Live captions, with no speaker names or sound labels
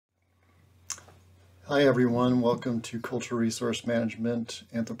Hi everyone, welcome to Cultural Resource Management,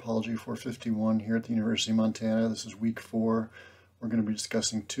 Anthropology 451 here at the University of Montana. This is week 4. We're going to be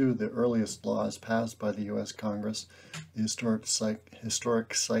discussing two of the earliest laws passed by the U.S. Congress, the Historic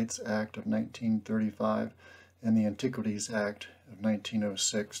Sites Act of 1935 and the Antiquities Act of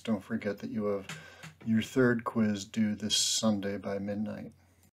 1906. Don't forget that you have your third quiz due this Sunday by midnight.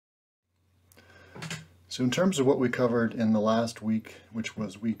 So in terms of what we covered in the last week, which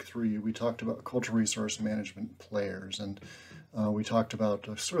was week 3, we talked about cultural resource management players, and we talked about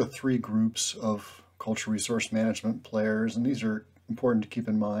sort of 3 groups of cultural resource management players, and these are important to keep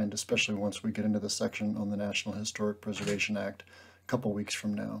in mind, especially once we get into the section on the National Historic Preservation Act a couple weeks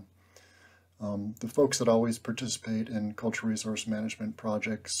from now. The folks that always participate in cultural resource management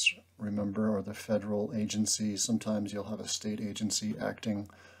projects, remember, are the federal agencies. Sometimes you'll have a state agency acting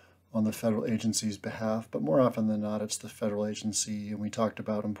on the federal agency's behalf, but more often than not, it's the federal agency. And we talked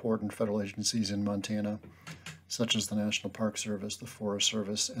about important federal agencies in Montana, such as the National Park Service, the Forest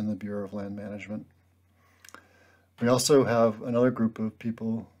Service, and the Bureau of Land Management. We also have another group of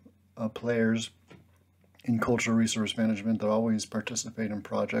people, players in cultural resource management that always participate in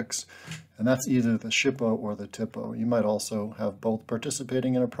projects, and that's either the SHPO or the TIPO. You might also have both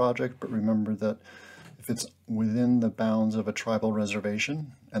participating in a project, but remember that if it's within the bounds of a tribal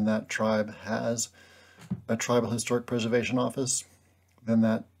reservation and that tribe has a tribal historic preservation office, then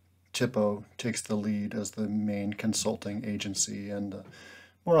that TIPO takes the lead as the main consulting agency, and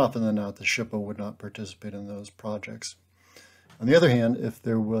more often than not, the SHPO would not participate in those projects. On the other hand, if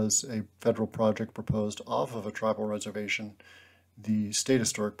there was a federal project proposed off of a tribal reservation, the State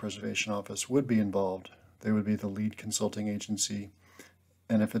Historic Preservation Office would be involved. They would be the lead consulting agency.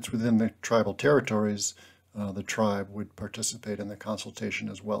 And if it's within the tribal territories, the tribe would participate in the consultation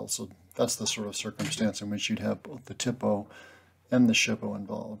as well. So that's the sort of circumstance in which you'd have both the TIPO and the SHPO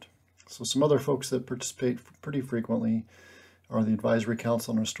involved. So some other folks that participate pretty frequently are the Advisory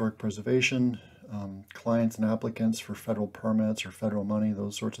Council on Historic Preservation, clients and applicants for federal permits or federal money,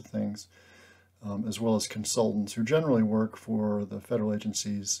 those sorts of things, as well as consultants who generally work for the federal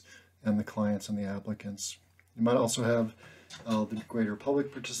agencies and the clients and the applicants. You might also have the greater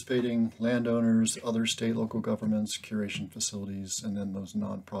public participating, landowners, other state, local governments, curation facilities, and then those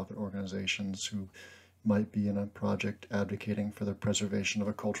nonprofit organizations who might be in a project advocating for the preservation of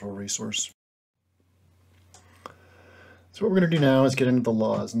a cultural resource. So what we're going to do now is get into the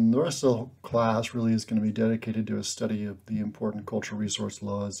laws, and the rest of the class really is going to be dedicated to a study of the important cultural resource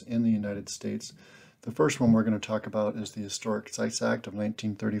laws in the United States. The first one we're going to talk about is the Historic Sites Act of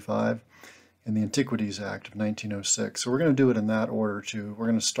 1935. And the Antiquities Act of 1906. So we're going to do it in that order too. We're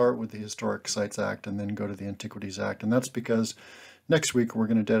going to start with the Historic Sites Act and then go to the Antiquities Act. And that's because next week we're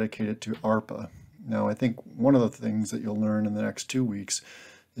going to dedicate it to ARPA. Now I think one of the things that you'll learn in the next 2 weeks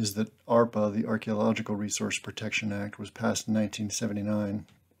is that ARPA, the Archaeological Resource Protection Act, was passed in 1979.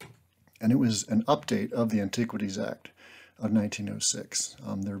 And it was an update of the Antiquities Act of 1906.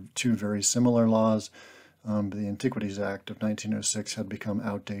 They're 2 very similar laws. The Antiquities Act of 1906 had become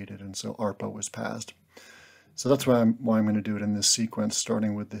outdated, and so ARPA was passed. So that's why I'm going to do it in this sequence,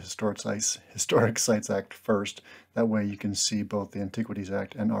 starting with the Historic Sites Act first. That way you can see both the Antiquities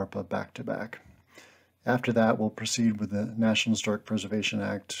Act and ARPA back to back. After that, we'll proceed with the National Historic Preservation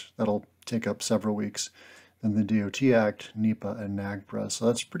Act. That'll take up several weeks. Then the DOT Act, NEPA, and NAGPRA. So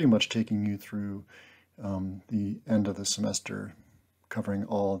that's pretty much taking you through the end of the semester, covering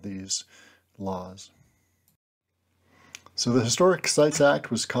all of these laws. So the Historic Sites Act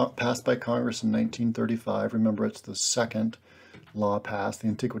was passed by Congress in 1935. Remember, it's the second law passed. The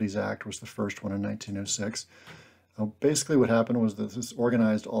Antiquities Act was the first one in 1906. Basically what happened was that this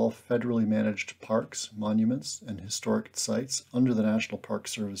organized all federally managed parks, monuments, and historic sites under the National Park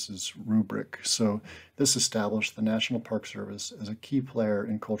Service's rubric. So this established the National Park Service as a key player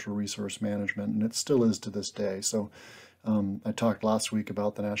in cultural resource management, and it still is to this day. So I talked last week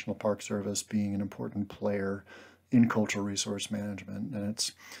about the National Park Service being an important player in cultural resource management, and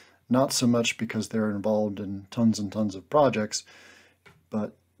it's not so much because they're involved in tons and tons of projects,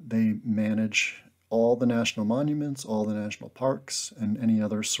 but they manage all the national monuments, all the national parks, and any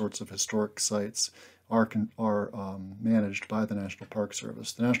other sorts of historic sites are managed by the National Park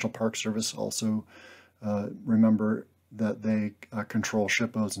Service. The National Park Service also, remember that they control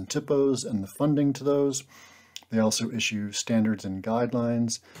SHPOs and TIPOs and the funding to those. They also issue standards and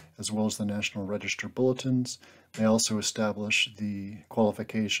guidelines, as well as the National Register bulletins. They also establish the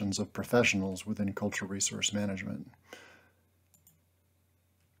qualifications of professionals within cultural resource management.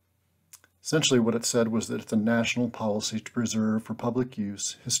 Essentially what it said was that it's a national policy to preserve for public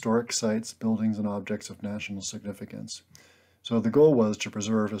use historic sites, buildings, and objects of national significance. So the goal was to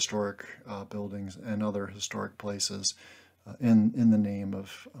preserve historic buildings and other historic places in the name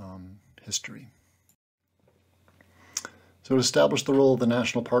of history. So to establish the role of the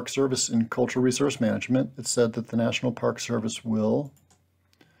National Park Service in cultural resource management, it said that the National Park Service will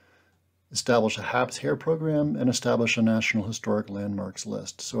establish a HABS HARE program and establish a National Historic Landmarks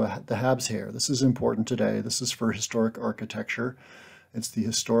list. So the HABS HARE, this is important today. This is for historic architecture. It's the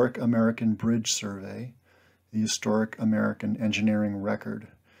Historic American Bridge Survey, the Historic American Engineering Record.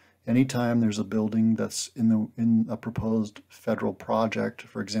 Anytime there's a building that's in a proposed federal project,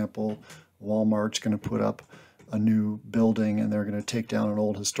 for example, Walmart's going to put up a new building and they're going to take down an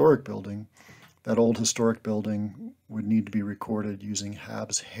old historic building, that old historic building would need to be recorded using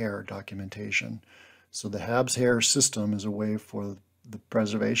HABS HARE documentation. So the HABS HARE system is a way for the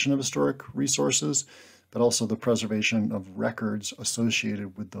preservation of historic resources, but also the preservation of records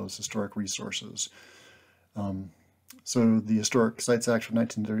associated with those historic resources. So the Historic Sites Act of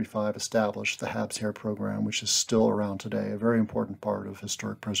 1935 established the HABS HARE program, which is still around today, a very important part of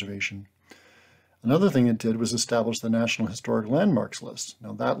historic preservation. Another thing it did was establish the National Historic Landmarks List.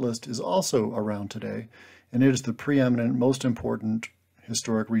 Now that list is also around today, and it is the preeminent, most important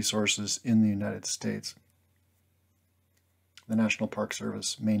historic resources in the United States. The National Park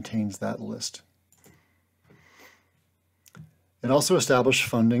Service maintains that list. It also established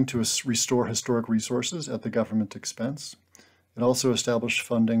funding to restore historic resources at the government expense. It also established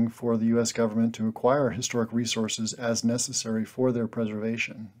funding for the U.S. government to acquire historic resources as necessary for their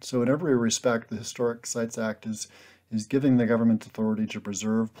preservation. So in every respect, the Historic Sites Act is giving the government authority to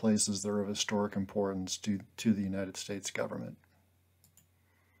preserve places that are of historic importance to the United States government.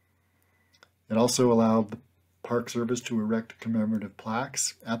 It also allowed the Park Service to erect commemorative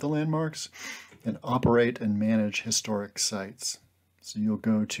plaques at the landmarks and operate and manage historic sites. So you'll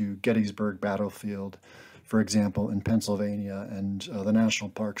go to Gettysburg Battlefield, for example, in Pennsylvania, and the National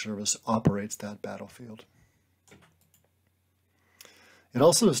Park Service operates that battlefield. It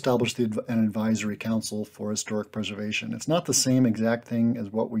also established an advisory council for historic preservation. It's not the same exact thing as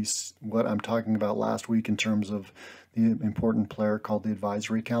what I'm talking about last week in terms of the important player called the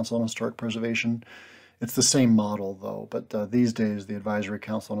Advisory Council on Historic Preservation. It's the same model, though, but these days the Advisory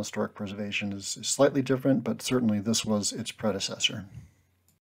Council on Historic Preservation is slightly different, but certainly this was its predecessor.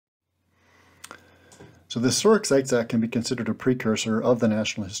 So the Historic Sites Act can be considered a precursor of the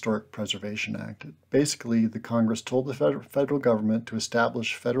National Historic Preservation Act. Basically, the Congress told the federal government to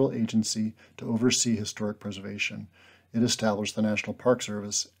establish a federal agency to oversee historic preservation. It established the National Park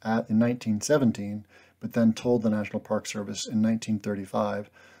Service in 1917, but then told the National Park Service in 1935,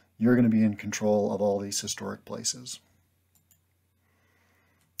 you're going to be in control of all these historic places.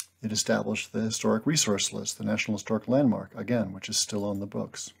 It established the Historic Resource List, the National Historic Landmark, again, which is still on the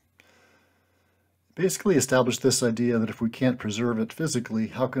books. Basically established this idea that if we can't preserve it physically,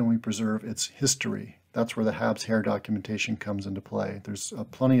 how can we preserve its history? That's where the HABS HARE documentation comes into play. There's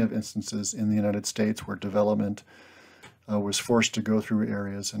plenty of instances in the United States where development was forced to go through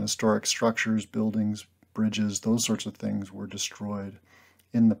areas and historic structures, buildings, bridges, those sorts of things were destroyed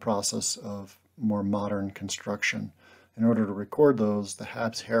in the process of more modern construction. In order to record those, the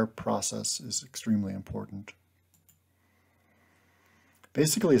HABS HARE process is extremely important.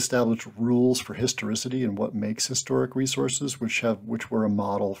 Basically established rules for historicity and what makes historic resources, which were a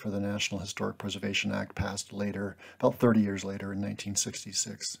model for the National Historic Preservation Act passed later, about 30 years later in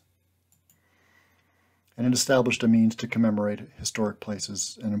 1966. And it established a means to commemorate historic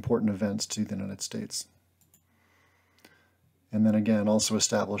places and important events to the United States. And then again, also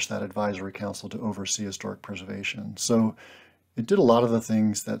established that advisory council to oversee historic preservation. So it did a lot of the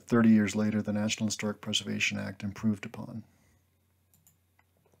things that 30 years later the National Historic Preservation Act improved upon.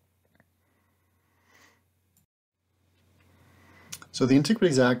 So the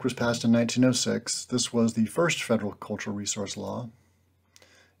Antiquities Act was passed in 1906. This was the first federal cultural resource law.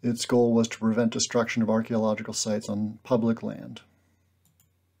 Its goal was to prevent destruction of archaeological sites on public land.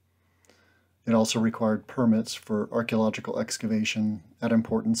 It also required permits for archaeological excavation at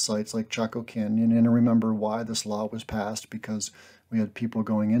important sites like Chaco Canyon. And remember why this law was passed, because we had people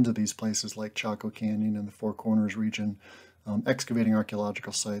going into these places like Chaco Canyon and the Four Corners region, excavating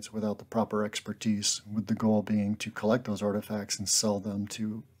archaeological sites without the proper expertise, with the goal being to collect those artifacts and sell them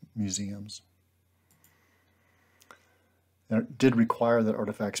to museums. And it did require that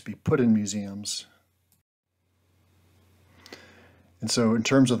artifacts be put in museums. And so in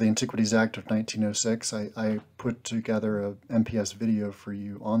terms of the Antiquities Act of 1906, I put together a MPS video for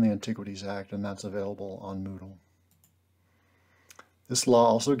you on the Antiquities Act, and that's available on Moodle. This law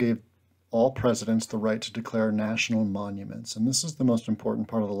also gave all presidents the right to declare national monuments. And this is the most important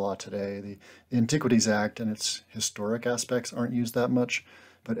part of the law today. The Antiquities Act and its historic aspects aren't used that much,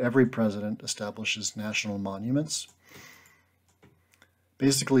 but every president establishes national monuments.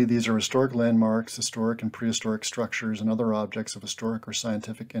 Basically, these are historic landmarks, historic and prehistoric structures, and other objects of historic or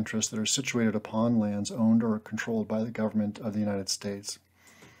scientific interest that are situated upon lands owned or controlled by the government of the United States.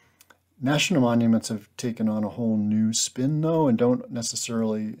 National monuments have taken on a whole new spin, though, and don't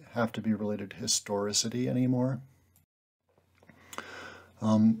necessarily have to be related to historicity anymore.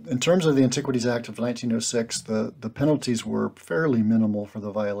 In terms of the Antiquities Act of 1906, the penalties were fairly minimal for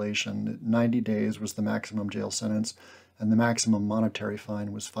the violation. 90 days was the maximum jail sentence, and the maximum monetary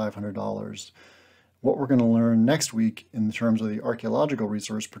fine was $500. What we're going to learn next week in terms of the Archaeological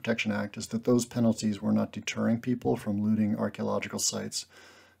Resource Protection Act is that those penalties were not deterring people from looting archaeological sites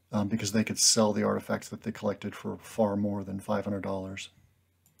because they could sell the artifacts that they collected for far more than $500.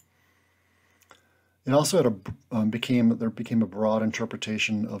 It also had there became a broad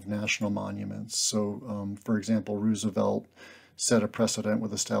interpretation of national monuments. So, for example, Roosevelt set a precedent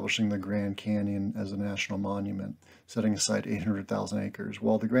with establishing the Grand Canyon as a national monument, setting aside 800,000 acres.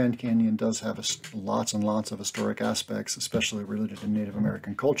 While the Grand Canyon does have lots and lots of historic aspects, especially related to Native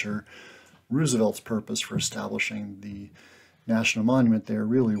American culture, Roosevelt's purpose for establishing the national monument there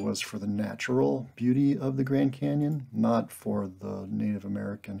really was for the natural beauty of the Grand Canyon, not for the Native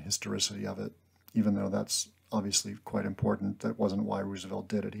American historicity of it, even though that's obviously quite important. That wasn't why Roosevelt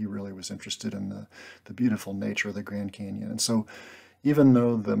did it. He really was interested in the beautiful nature of the Grand Canyon. And so even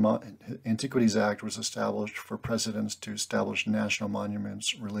though the Antiquities Act was established for presidents to establish national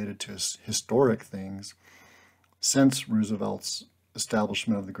monuments related to historic things, since Roosevelt's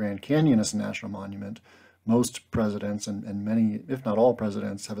establishment of the Grand Canyon as a national monument, most presidents and many, if not all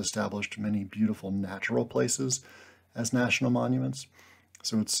presidents, have established many beautiful natural places as national monuments.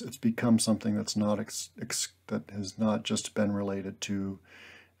 So it's become something that's not that has not just been related to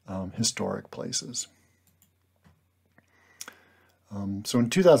historic places. So in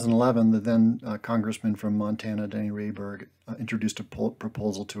 2011, the then Congressman from Montana, Denny Rayburg, introduced a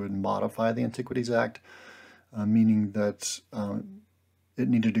proposal to modify the Antiquities Act, meaning that it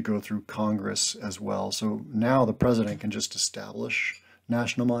needed to go through Congress as well. So now the president can just establish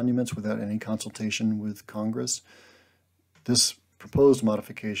national monuments without any consultation with Congress. This proposed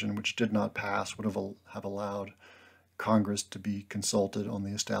modification, which did not pass, would have allowed Congress to be consulted on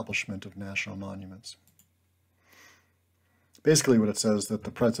the establishment of national monuments. Basically what it says is that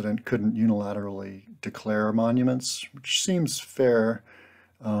the president couldn't unilaterally declare monuments, which seems fair,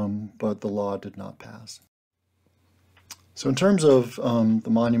 but the law did not pass. So in terms of the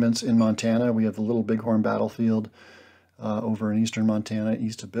monuments in Montana, we have the Little Bighorn Battlefield over in eastern Montana,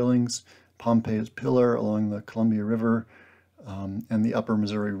 east of Billings, Pompey's Pillar along the Columbia River, and the Upper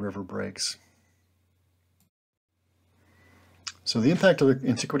Missouri River breaks. So the impact of the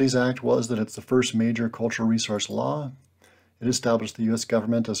Antiquities Act was that it's the first major cultural resource law. It established the U.S.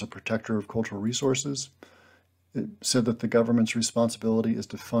 government as a protector of cultural resources. It said that the government's responsibility is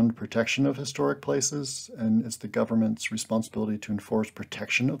to fund protection of historic places, and it's the government's responsibility to enforce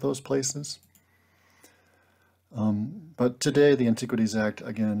protection of those places. But today, the Antiquities Act,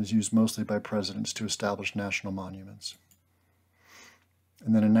 again, is used mostly by presidents to establish national monuments.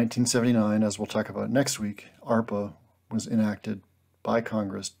 And then in 1979, as we'll talk about next week, ARPA was enacted by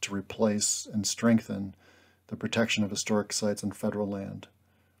Congress to replace and strengthen the protection of historic sites on federal land.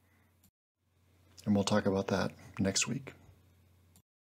 And we'll talk about that next week.